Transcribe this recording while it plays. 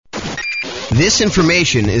This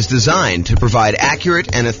information is designed to provide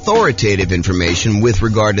accurate and authoritative information with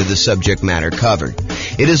regard to the subject matter covered.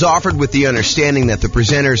 It is offered with the understanding that the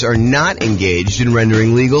presenters are not engaged in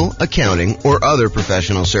rendering legal, accounting, or other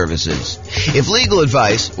professional services. If legal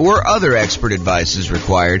advice or other expert advice is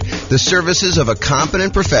required, the services of a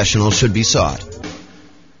competent professional should be sought.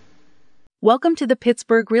 Welcome to the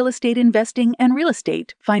Pittsburgh Real Estate Investing and Real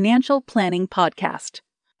Estate Financial Planning Podcast.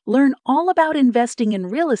 Learn all about investing in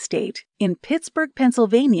real estate in Pittsburgh,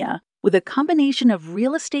 Pennsylvania, with a combination of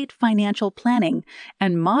real estate financial planning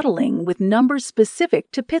and modeling with numbers specific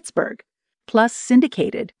to Pittsburgh, plus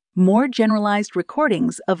syndicated, more generalized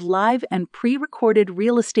recordings of live and pre-recorded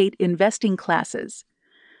real estate investing classes.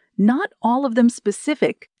 Not all of them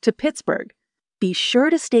specific to Pittsburgh. Be sure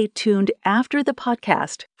to stay tuned after the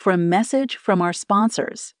podcast for a message from our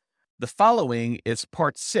sponsors. The following is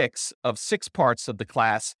part 6 of 6 parts of the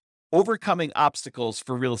class, Overcoming Obstacles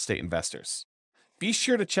for Real Estate Investors. Be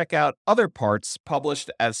sure to check out other parts published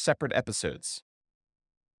as separate episodes.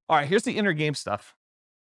 All right, here's the inner game stuff.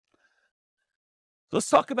 Let's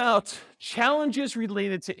talk about challenges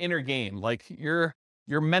related to inner game, like your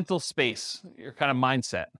mental space, your kind of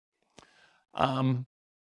mindset.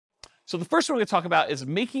 So the first one we're going to talk about is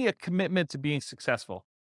making a commitment to being successful.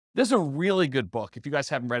 This is a really good book. If you guys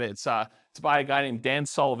haven't read it, it's by a guy named Dan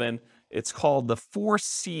Sullivan. It's called The 4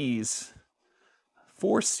 C's.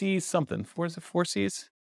 4 C's something. Is it 4 C's?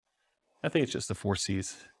 I think it's just the 4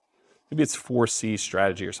 C's. Maybe it's 4 C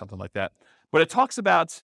strategy or something like that. But it talks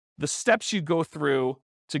about the steps you go through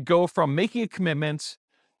to go from making a commitment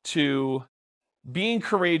to being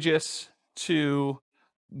courageous to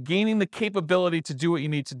gaining the capability to do what you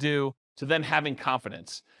need to do to then having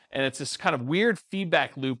confidence. And it's this kind of weird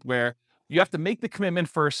feedback loop where you have to make the commitment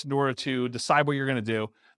first in order to decide what you're going to do.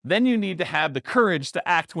 Then you need to have the courage to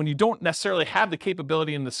act when you don't necessarily have the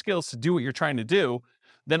capability and the skills to do what you're trying to do.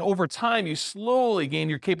 Then over time, you slowly gain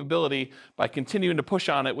your capability by continuing to push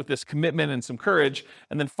on it with this commitment and some courage.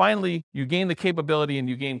 And then finally, you gain the capability and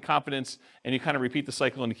you gain confidence and you kind of repeat the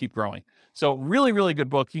cycle and you keep growing. So really, really good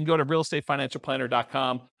book. You can go to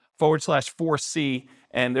realestatefinancialplanner.com/4C,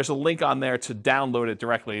 and there's a link on there to download it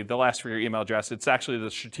directly. They'll ask for your email address. It's actually the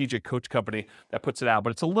Strategic Coach Company that puts it out, but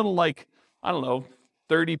it's a little like,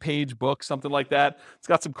 30-page book, something like that. It's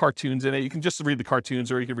got some cartoons in it. You can just read the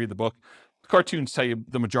cartoons or you can read the book. The cartoons tell you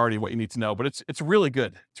the majority of what you need to know, but it's really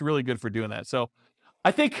good. It's really good for doing that. So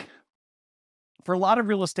I think for a lot of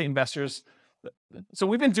real estate investors, so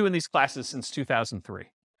we've been doing these classes since 2003.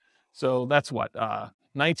 So that's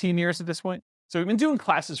 19 years at this point? So we've been doing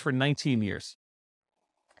classes for 19 years.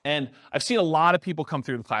 And I've seen a lot of people come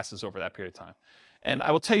through the classes over that period of time. And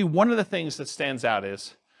I will tell you, one of the things that stands out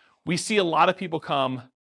is we see a lot of people come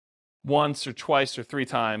once or twice or 3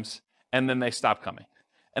 times, and then they stop coming.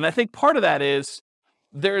 And I think part of that is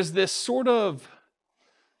there's this sort of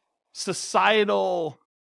societal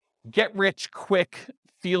get-rich-quick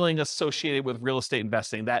feeling associated with real estate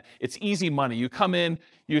investing, that it's easy money. You come in,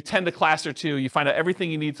 you attend a class or 2, you find out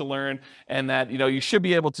everything you need to learn, and that you should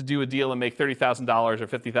be able to do a deal and make $30,000 or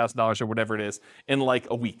 $50,000 or whatever it is in like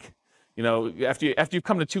a week. After you've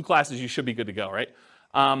come to 2 classes, you should be good to go, right?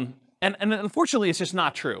 And unfortunately, it's just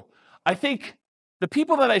not true. I think the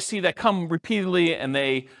people that I see that come repeatedly and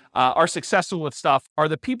they are successful with stuff are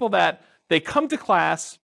the people that they come to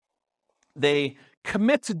class, they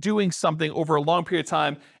commit to doing something over a long period of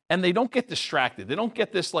time, and they don't get distracted. They don't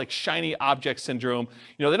get this like shiny object syndrome.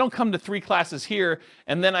 They don't come to 3 classes here,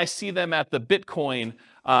 and then I see them at the Bitcoin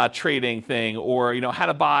trading thing, or how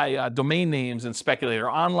to buy domain names and speculate,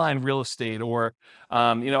 or online real estate, or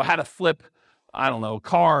how to flip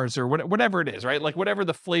cars or whatever it is, right? Like whatever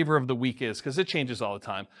the flavor of the week is, because it changes all the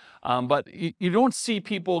time. But you don't see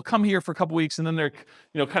people come here for a couple weeks and then they're,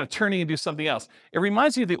 kind of turning and do something else. It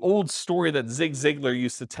reminds me of the old story that Zig Ziglar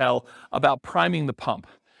used to tell about priming the pump.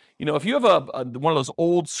 If you have one of those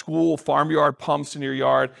old school farmyard pumps in your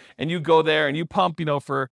yard and you go there and you pump,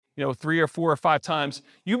 for 3 or 4 or 5 times,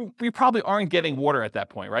 you probably aren't getting water at that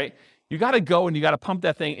point, right? You got to go and you got to pump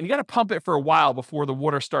that thing, and you got to pump it for a while before the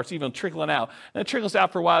water starts even trickling out. And it trickles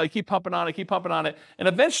out for a while. You keep pumping on it, and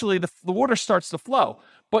eventually the water starts to flow.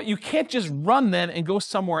 But you can't just run then and go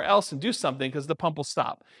somewhere else and do something because the pump will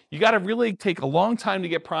stop. You got to really take a long time to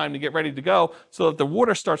get primed, to get ready to go so that the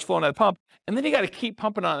water starts flowing out of the pump. And then you got to keep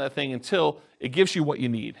pumping on that thing until it gives you what you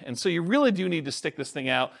need. And so you really do need to stick this thing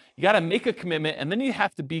out. You got to make a commitment, and then you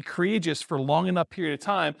have to be courageous for a long enough period of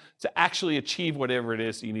time to actually achieve whatever it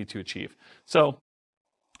is that you need to achieve. So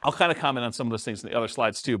I'll kind of comment on some of those things in the other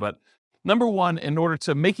slides too. But number one, in order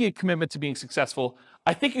to making a commitment to being successful,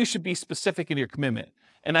 I think you should be specific in your commitment.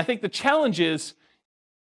 And I think the challenge is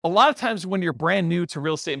a lot of times when you're brand new to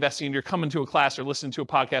real estate investing and you're coming to a class or listening to a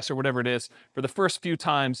podcast or whatever it is for the first few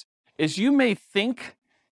times, is you may think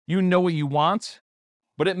you know what you want,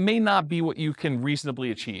 but it may not be what you can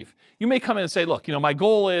reasonably achieve. You may come in and say, look, my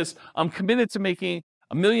goal is I'm committed to making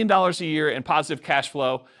 $1 million a year in positive cash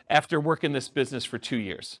flow after working this business for 2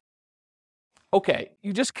 years. Okay,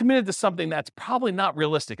 you just committed to something that's probably not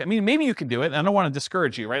realistic. I mean, maybe you can do it, and I don't want to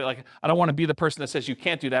discourage you, right? Like, I don't want to be the person that says you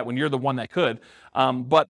can't do that when you're the one that could.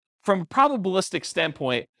 But from a probabilistic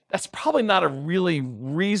standpoint, that's probably not a really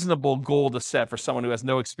reasonable goal to set for someone who has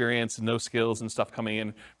no experience and no skills and stuff coming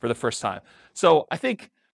in for the first time. So I think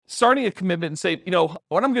starting a commitment and say,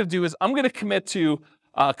 what I'm going to do is I'm going to commit to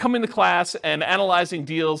coming to class and analyzing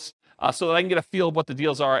deals so that I can get a feel of what the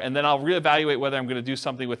deals are, and then I'll reevaluate whether I'm going to do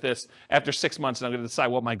something with this after 6 months, and I'm going to decide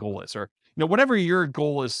what my goal is, or whatever your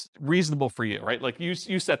goal is reasonable for you, right? Like you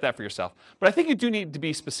set that for yourself. But I think you do need to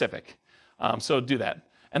be specific, so do that.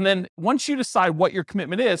 And then once you decide what your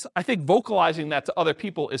commitment is, I think vocalizing that to other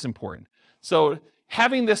people is important. So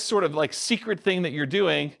having this sort of like secret thing that you're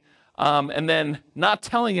doing, and then not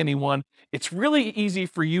telling anyone, it's really easy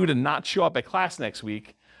for you to not show up at class next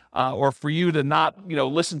week. Or for you to not,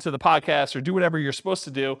 listen to the podcast or do whatever you're supposed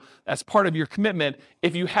to do as part of your commitment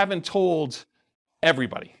if you haven't told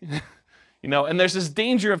everybody. And there's this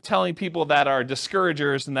danger of telling people that are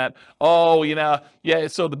discouragers and that, so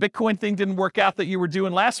the Bitcoin thing didn't work out that you were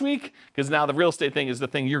doing last week, because now the real estate thing is the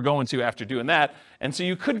thing you're going to after doing that. And so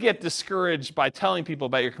you could get discouraged by telling people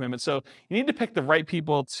about your commitment. So you need to pick the right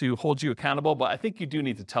people to hold you accountable, but I think you do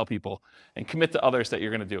need to tell people and commit to others that you're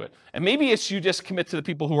going to do it. And maybe it's you just commit to the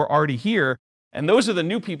people who are already here, and those are the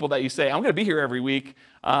new people that you say, I'm going to be here every week,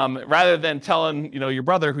 rather than telling, your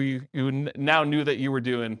brother who now knew that you were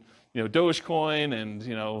doing Dogecoin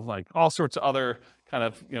and, like all sorts of other kind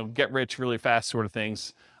of, get rich really fast sort of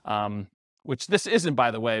things, which this isn't,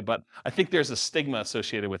 by the way, but I think there's a stigma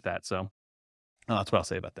associated with that. So that's what I'll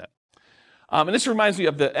say about that. And this reminds me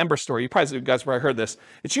of the Ember story. You guys probably heard this.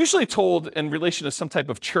 It's usually told in relation to some type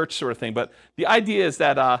of church sort of thing, but the idea is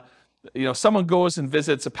that, someone goes and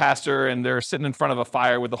visits a pastor and they're sitting in front of a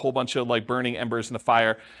fire with a whole bunch of like burning embers in the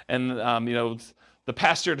fire. And, the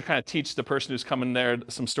pastor, to kind of teach the person who's coming there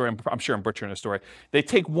some story, I'm sure I'm butchering a story. They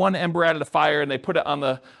take one ember out of the fire and they put it on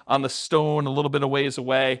the stone a little bit of ways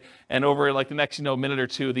away. And over like the next, minute or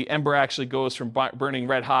two, the ember actually goes from burning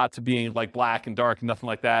red hot to being like black and dark and nothing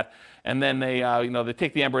like that. And then they, they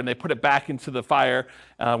take the ember and they put it back into the fire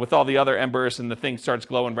with all the other embers, and the thing starts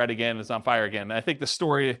glowing red again and it's on fire again. And I think the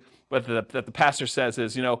story that the pastor says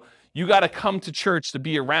is, you got to come to church to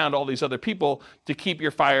be around all these other people to keep your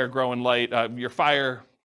fire growing light, your fire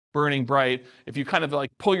burning bright. If you kind of like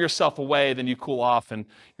pull yourself away, then you cool off and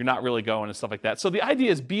you're not really going and stuff like that. So the idea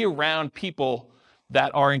is be around people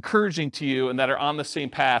that are encouraging to you and that are on the same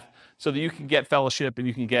path, so that you can get fellowship and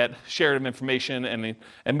you can get shared information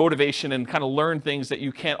and motivation and kind of learn things that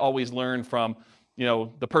you can't always learn from,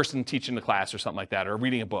 the person teaching the class or something like that, or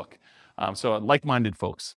reading a book. So like-minded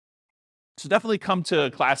folks. So definitely come to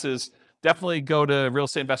classes, definitely go to real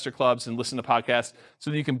estate investor clubs and listen to podcasts so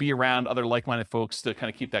that you can be around other like-minded folks to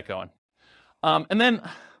kind of keep that going. And then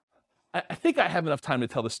I think I have enough time to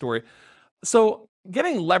tell the story. So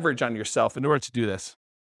getting leverage on yourself in order to do this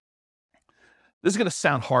is going to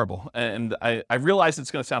sound horrible. And I realize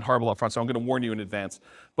it's going to sound horrible up front, so I'm going to warn you in advance.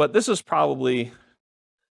 But this was probably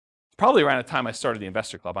around the time I started the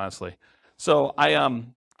investor club, honestly. So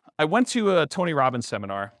I went to a Tony Robbins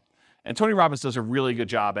seminar. And Tony Robbins does a really good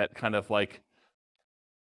job at kind of like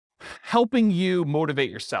helping you motivate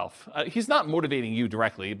yourself. He's not motivating you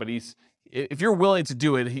directly, but if you're willing to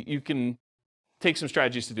do it, you can take some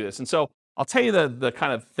strategies to do this. And so I'll tell you the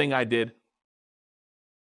kind of thing I did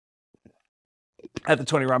at the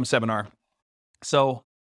Tony Robbins seminar. So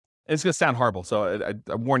it's going to sound horrible, so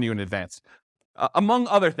I warn you in advance. Among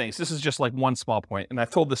other things, this is just like one small point, and I've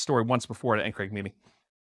told this story once before at an NCREG meeting.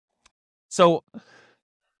 So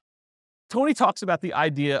Tony talks about the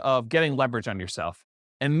idea of getting leverage on yourself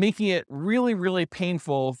and making it really, really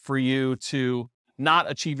painful for you to not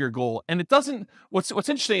achieve your goal. And it doesn't, what's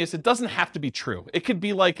interesting is it doesn't have to be true. It could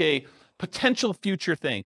be like a potential future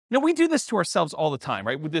thing. We do this to ourselves all the time,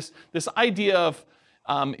 right? With this idea of,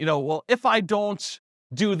 if I don't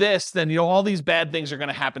do this, then, all these bad things are going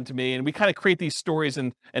to happen to me. And we kind of create these stories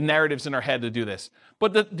and narratives in our head to do this.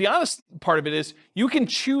 But the honest part of it is you can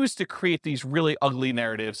choose to create these really ugly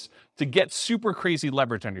narratives to get super crazy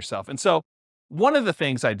leverage on yourself. And so one of the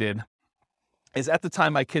things I did is, at the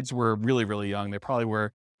time my kids were really, really young. They probably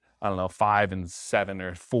were, 5 and 7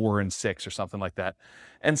 or 4 and 6 or something like that.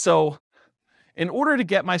 And so in order to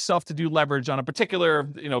get myself to do leverage on a particular,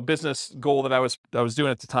 business goal that I was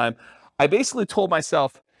doing at the time, I basically told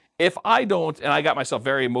myself, if I don't, and I got myself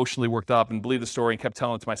very emotionally worked up and believed the story and kept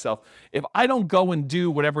telling it to myself, if I don't go and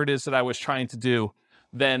do whatever it is that I was trying to do,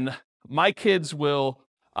 then my kids will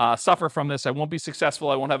suffer from this. I won't be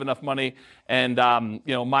successful. I won't have enough money. And,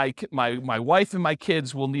 my wife and my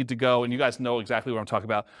kids will need to go, and you guys know exactly what I'm talking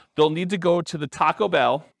about. They'll need to go to the Taco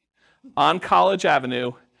Bell on College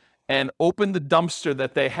Avenue and open the dumpster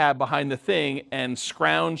that they have behind the thing and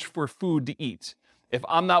scrounge for food to eat. If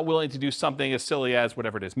I'm not willing to do something as silly as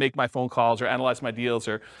whatever it is, make my phone calls or analyze my deals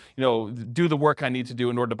or, do the work I need to do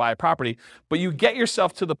in order to buy a property. But you get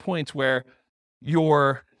yourself to the point where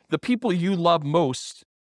the people you love most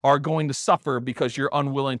are going to suffer because you're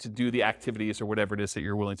unwilling to do the activities or whatever it is that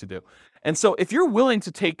you're willing to do. And so if you're willing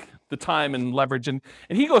to take the time and leverage, and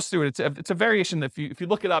he goes through it, it's a variation that if you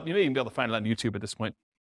look it up, you may even be able to find it on YouTube at this point.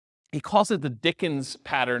 He calls it the Dickens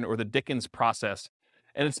pattern or the Dickens process.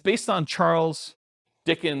 And it's based on Charles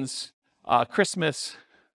Dickens' Christmas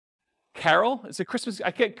Carol. Is it Christmas? I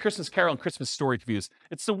get Christmas Carol and Christmas Story confused.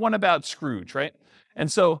 It's the one about Scrooge, right?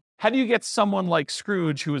 And so how do you get someone like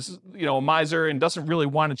Scrooge, who is, a miser and doesn't really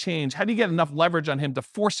want to change, how do you get enough leverage on him to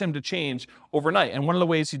force him to change overnight? And one of the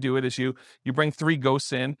ways you do it is you bring 3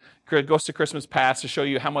 ghosts in, Ghost of Christmas Past, to show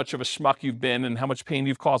you how much of a schmuck you've been and how much pain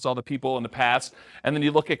you've caused all the people in the past. And then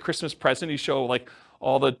you look at Christmas Present, you show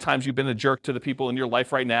all the times you've been a jerk to the people in your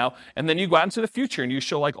life right now. And then you go out into the future and you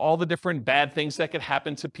show all the different bad things that could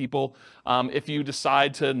happen to people if you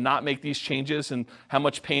decide to not make these changes, and how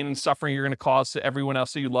much pain and suffering you're going to cause to everyone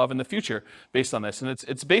else that you love in the future based on this. And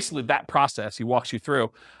it's basically that process he walks you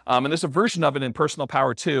through. And there's a version of it in Personal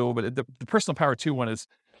Power 2, but the Personal Power 2 one it's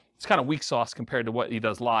kind of weak sauce compared to what he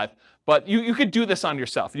does live. But you could do this on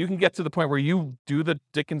yourself. You can get to the point where you do the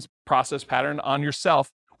Dickens process pattern on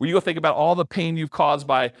yourself, where you go think about all the pain you've caused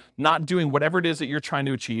by not doing whatever it is that you're trying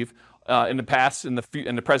to achieve in the past, in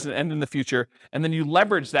the present, and in the future, and then you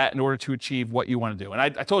leverage that in order to achieve what you want to do. And I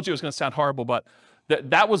told you it was going to sound horrible, but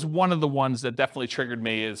that was one of the ones that definitely triggered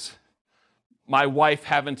me, is my wife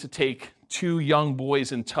having to take 2 young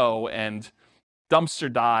boys in tow and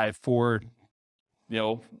dumpster dive for,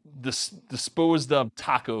 disposed of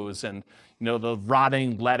tacos and, the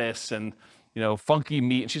rotting lettuce and, funky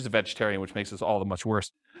meat. And she's a vegetarian, which makes this all the much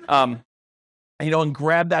worse. And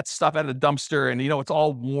grab that stuff out of the dumpster, and, it's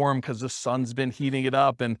all warm because the sun's been heating it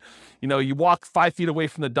up. And, you walk 5 feet away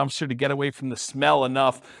from the dumpster to get away from the smell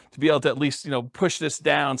enough to be able to at least, push this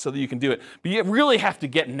down so that you can do it. But you really have to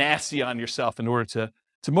get nasty on yourself in order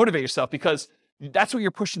to motivate yourself, because that's what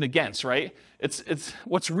you're pushing against, right? It's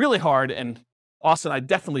what's really hard. And Austin, I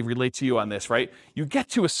definitely relate to you on this, right? You get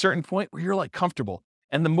to a certain point where you're comfortable,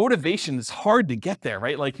 and the motivation is hard to get there,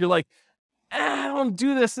 right? You're I don't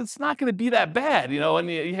do this, it's not going to be that bad, and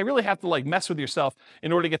you really have to mess with yourself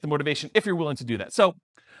in order to get the motivation, if you're willing to do that. So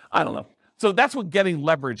I don't know. So that's what getting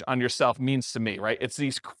leverage on yourself means to me, right? It's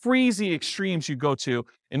these crazy extremes you go to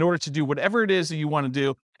in order to do whatever it is that you want to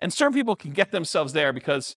do. And certain people can get themselves there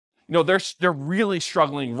because they're really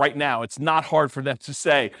struggling right now. It's not hard for them to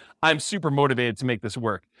say, I'm super motivated to make this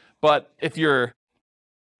work. But if you're,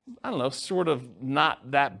 sort of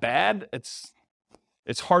not that bad, it's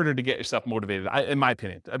harder to get yourself motivated, in my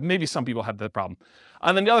opinion. Maybe some people have that problem.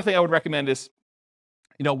 And then the other thing I would recommend is,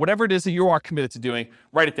 whatever it is that you are committed to doing,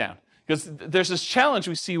 write it down. Because there's this challenge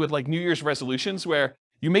we see with New Year's resolutions, where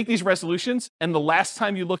you make these resolutions, and the last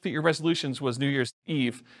time you looked at your resolutions was New Year's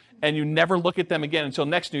Eve, and you never look at them again until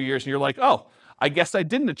next New Year's, and you're like, oh, I guess I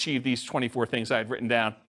didn't achieve these 24 things I had written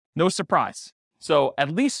down. No surprise. So at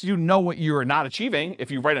least you know what you are not achieving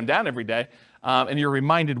if you write them down every day, and you're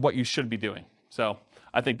reminded what you should be doing. So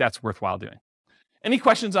I think that's worthwhile doing. Any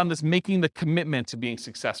questions on this making the commitment to being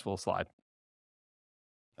successful slide?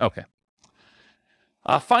 Okay.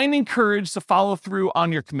 Finding courage to follow through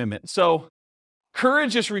on your commitment. So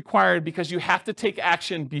courage is required because you have to take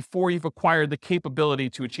action before you've acquired the capability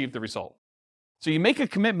to achieve the result. So you make a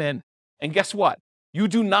commitment, and guess what? You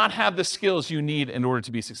do not have the skills you need in order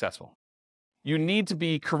to be successful. You need to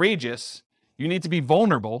be courageous. You need to be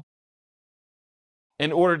vulnerable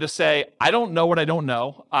in order to say, I don't know what I don't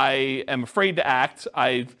know. I am afraid to act.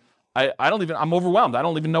 I'm overwhelmed. I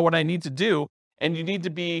don't even know what I need to do. And you need to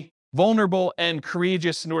be vulnerable and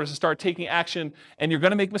courageous in order to start taking action. And you're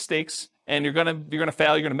going to make mistakes, and you're going to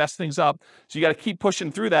fail. You're going to mess things up. So you got to keep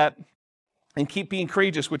pushing through that and keep being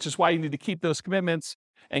courageous, which is why you need to keep those commitments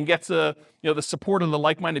and get to, the support of the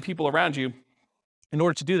like-minded people around you in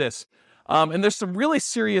order to do this. And there's some really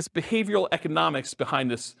serious behavioral economics behind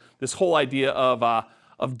this whole idea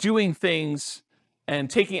of doing things and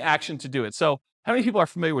taking action to do it. So how many people are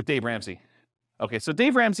familiar with Dave Ramsey? Okay, so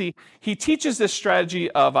Dave Ramsey, he teaches this strategy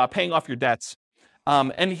of paying off your debts.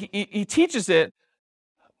 And he teaches it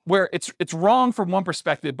where it's wrong from one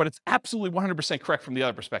perspective, but it's absolutely 100% correct from the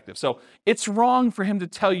other perspective. So it's wrong for him to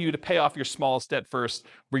tell you to pay off your smallest debt first,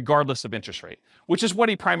 regardless of interest rate, which is what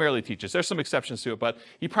he primarily teaches. There's some exceptions to it, but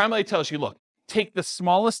he primarily tells you, look, take the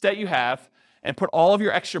smallest debt you have and put all of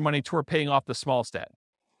your extra money toward paying off the smallest debt.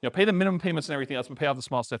 Pay the minimum payments and everything else, but pay off the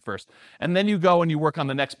smallest debt first. And then you go and you work on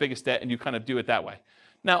the next biggest debt and you kind of do it that way.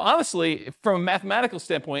 Now, honestly, from a mathematical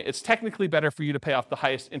standpoint, it's technically better for you to pay off the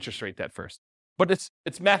highest interest rate debt first. But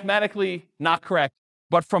it's mathematically not correct.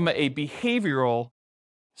 But from a behavioral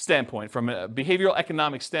standpoint, from a behavioral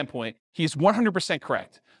economic standpoint, he's 100%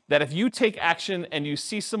 correct. That if you take action and you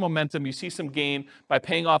see some momentum, you see some gain by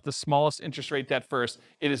paying off the smallest interest rate debt first,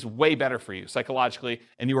 it is way better for you psychologically,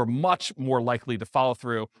 and you are much more likely to follow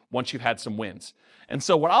through once you've had some wins. And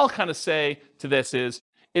so what I'll kind of say to this is,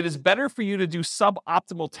 it is better for you to do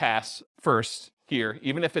suboptimal tasks first here,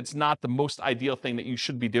 even if it's not the most ideal thing that you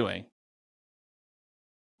should be doing,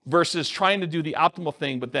 versus trying to do the optimal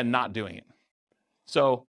thing but then not doing it.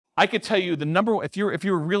 So I could tell you the number, if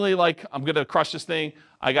you're really like, I'm going to crush this thing,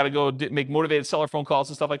 I got to go make motivated seller phone calls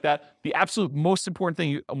and stuff like that, the absolute most important thing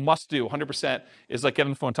you must do 100% is like get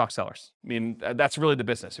on the phone and talk to sellers. I mean, that's really the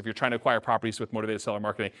business. If you're trying to acquire properties with motivated seller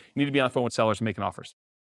marketing, you need to be on the phone with sellers and making offers.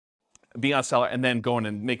 Be on seller and then going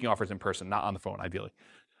and making offers in person, not on the phone, ideally.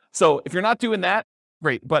 So if you're not doing that,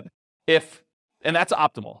 great. But and that's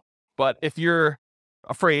optimal. But if you're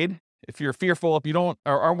afraid, if you're fearful, if you don't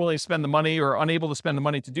or aren't willing to spend the money or unable to spend the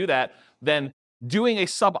money to do that, then doing a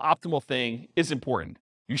suboptimal thing is important.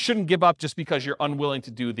 You shouldn't give up just because you're unwilling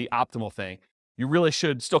to do the optimal thing. You really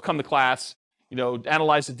should still come to class,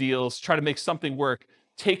 analyze the deals, try to make something work,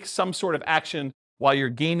 take some sort of action while you're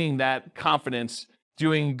gaining that confidence,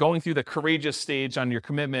 going through the courageous stage on your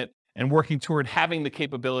commitment and working toward having the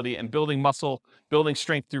capability and building muscle, building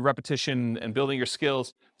strength through repetition and building your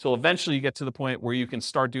skills till eventually you get to the point where you can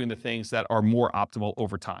start doing the things that are more optimal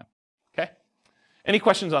over time. Okay? Any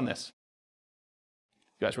questions on this?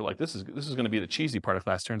 You guys were like, this is going to be the cheesy part of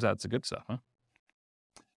class. Turns out it's the good stuff, huh?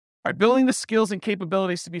 All right, building the skills and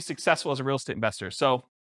capabilities to be successful as a real estate investor. So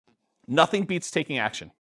nothing beats taking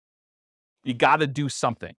action. You got to do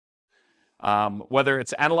something. Whether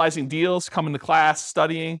it's analyzing deals, coming to class,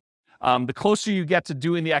 studying, the closer you get to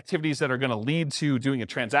doing the activities that are going to lead to doing a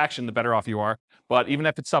transaction, the better off you are. But even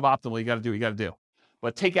if it's suboptimal, you got to do what you got to do.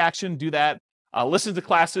 But take action, do that. Listen to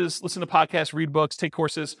classes, listen to podcasts, read books, take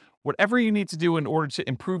courses, whatever you need to do in order to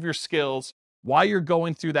improve your skills while you're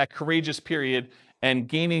going through that courageous period and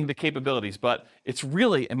gaining the capabilities. But it's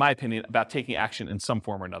really, in my opinion, about taking action in some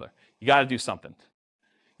form or another. You got to do something.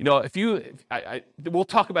 We'll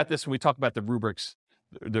talk about this when we talk about the rubrics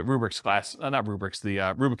class,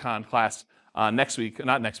 the Rubicon class next week,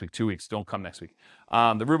 not next week, 2 weeks, don't come next week.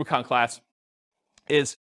 The Rubicon class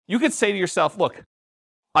is, you could say to yourself, look,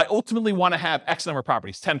 I ultimately want to have X number of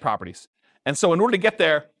properties, 10 properties. And so in order to get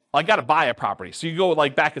there, I got to buy a property. So you go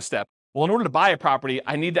back a step. Well, in order to buy a property,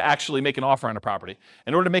 I need to actually make an offer on a property.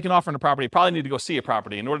 In order to make an offer on a property, I probably need to go see a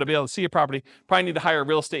property. In order to be able to see a property, probably need to hire a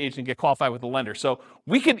real estate agent and get qualified with a lender. So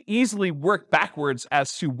we can easily work backwards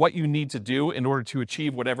as to what you need to do in order to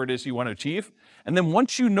achieve whatever it is you want to achieve. And then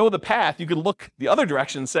once you know the path, you can look the other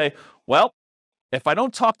direction and say, well, if I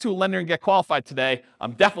don't talk to a lender and get qualified today,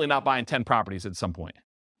 I'm definitely not buying 10 properties at some point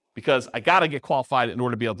because I got to get qualified in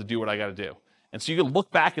order to be able to do what I got to do. And so you can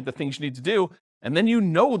look back at the things you need to do, and then you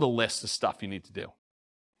know the list of stuff you need to do,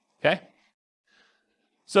 okay?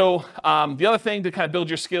 So the other thing to kind of build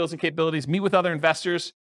your skills and capabilities, meet with other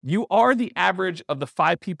investors. You are the average of the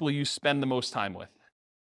 5 people you spend the most time with.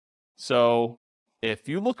 So if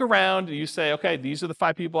you look around and you say, okay, these are the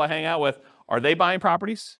 5 people I hang out with, are they buying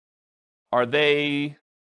properties? Are they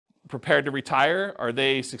prepared to retire? Are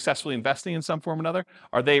they successfully investing in some form or another?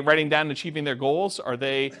 Are they writing down and achieving their goals? Are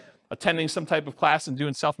they attending some type of class and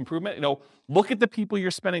doing self-improvement? Look at the people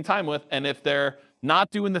you're spending time with, and if they're not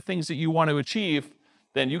doing the things that you want to achieve,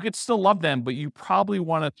 then you could still love them, but you probably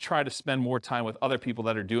want to try to spend more time with other people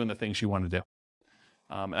that are doing the things you want to do.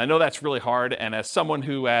 And I know that's really hard, and as someone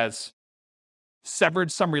who has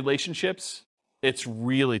severed some relationships, it's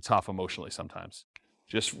really tough emotionally sometimes.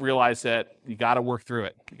 Just realize that you got to work through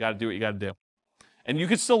it. You got to do what you got to do. And you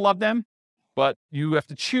could still love them, but you have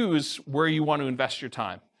to choose where you want to invest your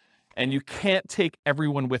time. And you can't take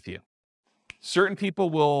everyone with you. Certain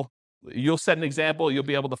people you'll set an example, you'll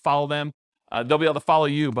be able to follow them. They'll be able to follow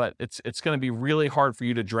you, but it's going to be really hard for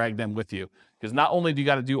you to drag them with you. Because not only do you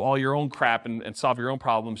got to do all your own crap and solve your own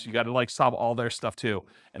problems, you got to solve all their stuff too.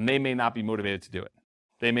 And they may not be motivated to do it.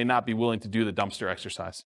 They may not be willing to do the dumpster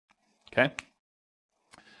exercise. Okay?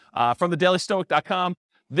 From thedailystoic.com,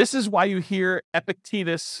 this is why you hear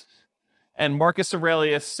Epictetus and Marcus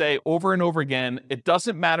Aurelius say over and over again, it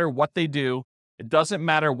doesn't matter what they do. It doesn't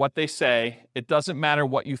matter what they say. It doesn't matter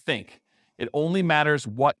what you think. It only matters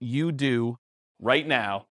what you do right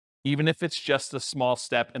now, even if it's just a small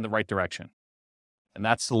step in the right direction. And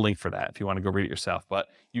that's the link for that if you want to go read it yourself. But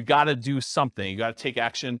you got to do something. You got to take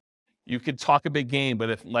action. You could talk a big game,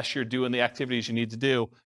 but unless you're doing the activities you need to do,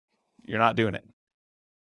 you're not doing it.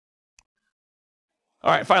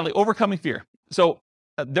 All right, finally, overcoming fear. So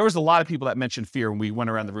there was a lot of people that mentioned fear when we went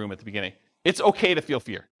around the room at the beginning. It's okay to feel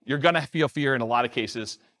fear. You're going to feel fear in a lot of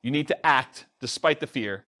cases. You need to act despite the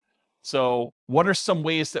fear. So what are some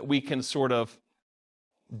ways that we can sort of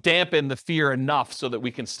dampen the fear enough so that we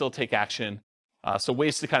can still take action? So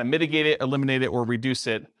ways to kind of mitigate it, eliminate it, or reduce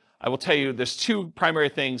it. I will tell you there's two primary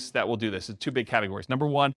things that will do this. It's two big categories. Number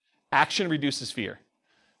one, action reduces fear.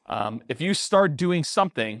 If you start doing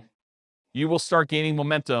something, you will start gaining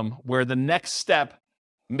momentum where the next step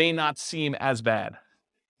may not seem as bad.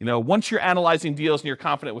 Once you're analyzing deals and you're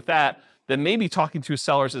confident with that, then maybe talking to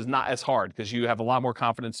sellers is not as hard because you have a lot more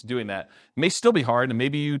confidence in doing that. It may still be hard, and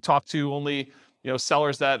maybe you talk to only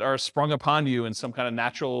sellers that are sprung upon you in some kind of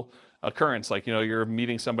natural occurrence, like you're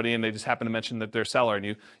meeting somebody and they just happen to mention that they're a seller, and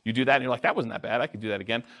you do that and you're like, that wasn't that bad, I could do that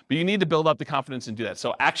again. But you need to build up the confidence and do that.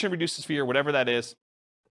 So action reduces fear, whatever that is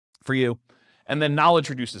for you. And then knowledge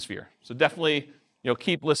reduces fear. So definitely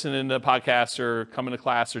keep listening to podcasts or coming to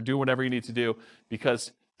class or do whatever you need to do,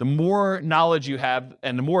 because the more knowledge you have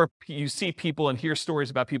and the more you see people and hear stories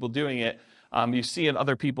about people doing it, you see in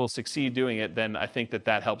other people succeed doing it, then I think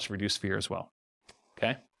that helps reduce fear as well.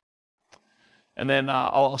 Okay? And then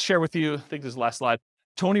I'll share with you, I think this is the last slide,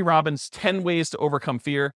 Tony Robbins' 10 ways to overcome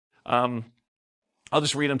fear. I'll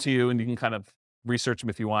just read them to you and you can kind of research them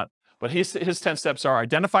if you want. But his 10 steps are: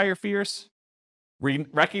 identify your fears,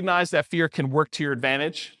 recognize that fear can work to your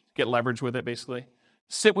advantage, get leverage with it basically.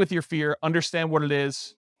 Sit with your fear, understand what it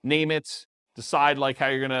is, name it, decide how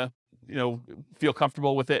you're gonna feel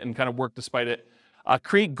comfortable with it and kind of work despite it.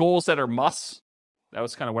 Create goals that are musts. That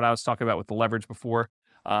was kind of what I was talking about with the leverage before.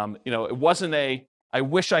 It wasn't I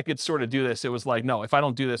wish I could sort of do this. It was like, no, if I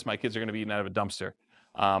don't do this, my kids are going to be eaten out of a dumpster.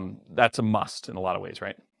 That's a must in a lot of ways,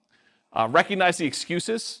 right? Recognize the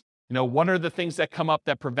excuses. What are the things that come up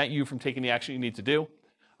that prevent you from taking the action you need to do?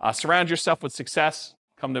 Surround yourself with success.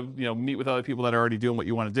 Come to, meet with other people that are already doing what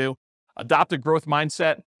you want to do. Adopt a growth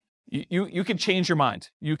mindset. You can change your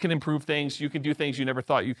mind. You can improve things. You can do things you never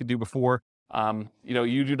thought you could do before.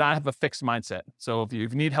 You do not have a fixed mindset. So if you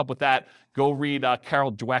need help with that, go read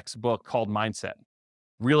Carol Dweck's book called Mindset.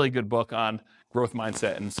 Really good book on growth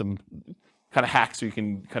mindset and some kind of hacks so you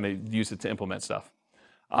can kind of use it to implement stuff.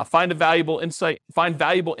 Find valuable insight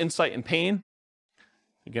in pain.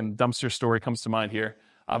 Again, dumpster story comes to mind here.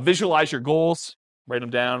 Visualize your goals, write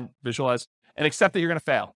them down, visualize, and accept that you're going to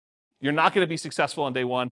fail. You're not going to be successful on day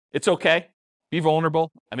one. It's okay. Be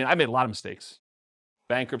vulnerable. I made a lot of mistakes.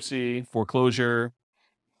 Bankruptcy, foreclosure,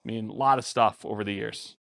 a lot of stuff over the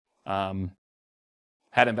years.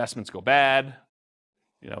 Had investments go bad.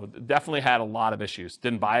 Definitely had a lot of issues.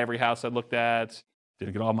 Didn't buy every house I looked at.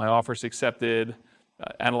 Didn't get all my offers accepted.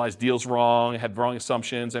 Analyzed deals wrong. Had wrong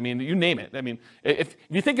assumptions. You name it. If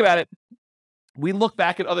you think about it, we look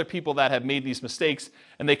back at other people that have made these mistakes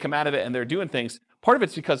and they come out of it and they're doing things. Part of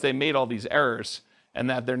it's because they made all these errors and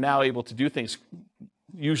that they're now able to do things,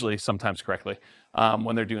 usually sometimes correctly,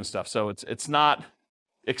 when they're doing stuff. So it's not,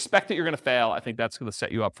 expect that you're going to fail. I think that's going to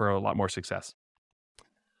set you up for a lot more success.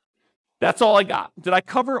 That's all I got. Did I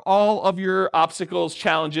cover all of your obstacles,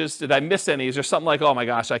 challenges? Did I miss any? Is there something like, oh my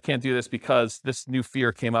gosh, I can't do this because this new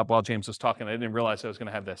fear came up while James was talking. I didn't realize I was going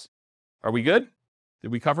to have this. Are we good?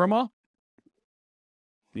 Did we cover them all?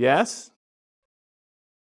 Yes?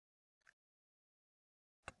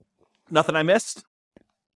 Nothing I missed?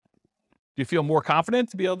 Do you feel more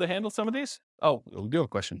confident to be able to handle some of these? Oh, we do have a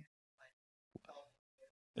question.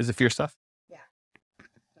 Is it fear stuff? Yeah.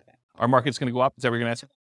 Okay. Our market's going to go up? Is that what you're going to answer?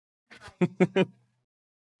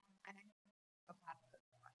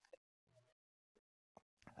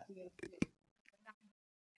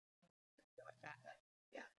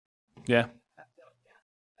 Yeah.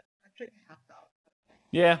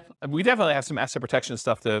 Yeah, we definitely have some asset protection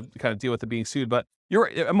stuff to kind of deal with it being sued, but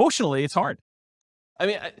emotionally, it's hard.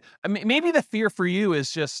 Maybe the fear for you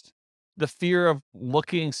is just the fear of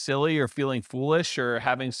looking silly or feeling foolish or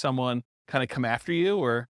having someone kind of come after you,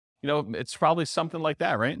 or, it's probably something like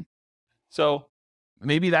that, right? So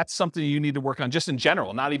maybe that's something you need to work on just in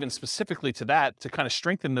general, not even specifically to that, to kind of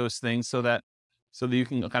strengthen those things so that you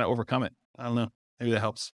can kind of overcome it. I don't know. Maybe that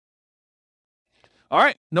helps. All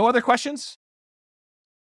right. No other questions?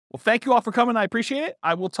 Well, thank you all for coming. I appreciate it.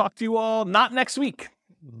 I will talk to you all not next week.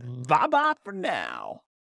 Bye-bye for now.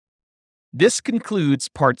 This concludes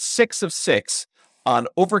part 6 of 6 on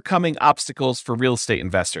overcoming obstacles for real estate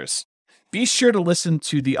investors. Be sure to listen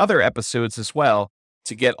to the other episodes as well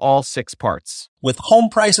to get all 6 parts. With home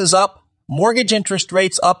prices up, mortgage interest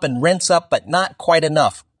rates up, and rents up, but not quite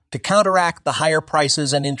enough to counteract the higher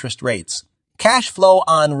prices and interest rates, cash flow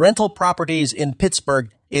on rental properties in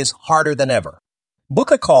Pittsburgh is harder than ever.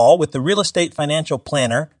 Book a call with the Real Estate Financial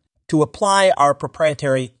Planner to apply our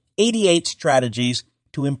proprietary 88 strategies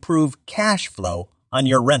to improve cash flow on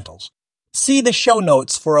your rentals. See the show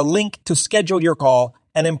notes for a link to schedule your call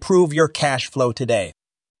and improve your cash flow today.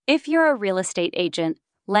 If you're a real estate agent,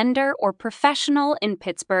 lender, or professional in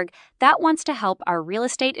Pittsburgh that wants to help our real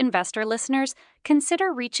estate investor listeners,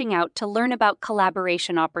 consider reaching out to learn about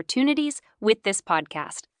collaboration opportunities with this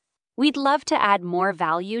podcast. We'd love to add more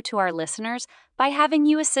value to our listeners by having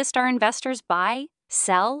you assist our investors buy,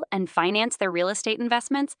 sell, and finance their real estate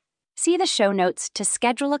investments. See the show notes to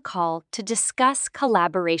schedule a call to discuss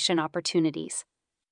collaboration opportunities.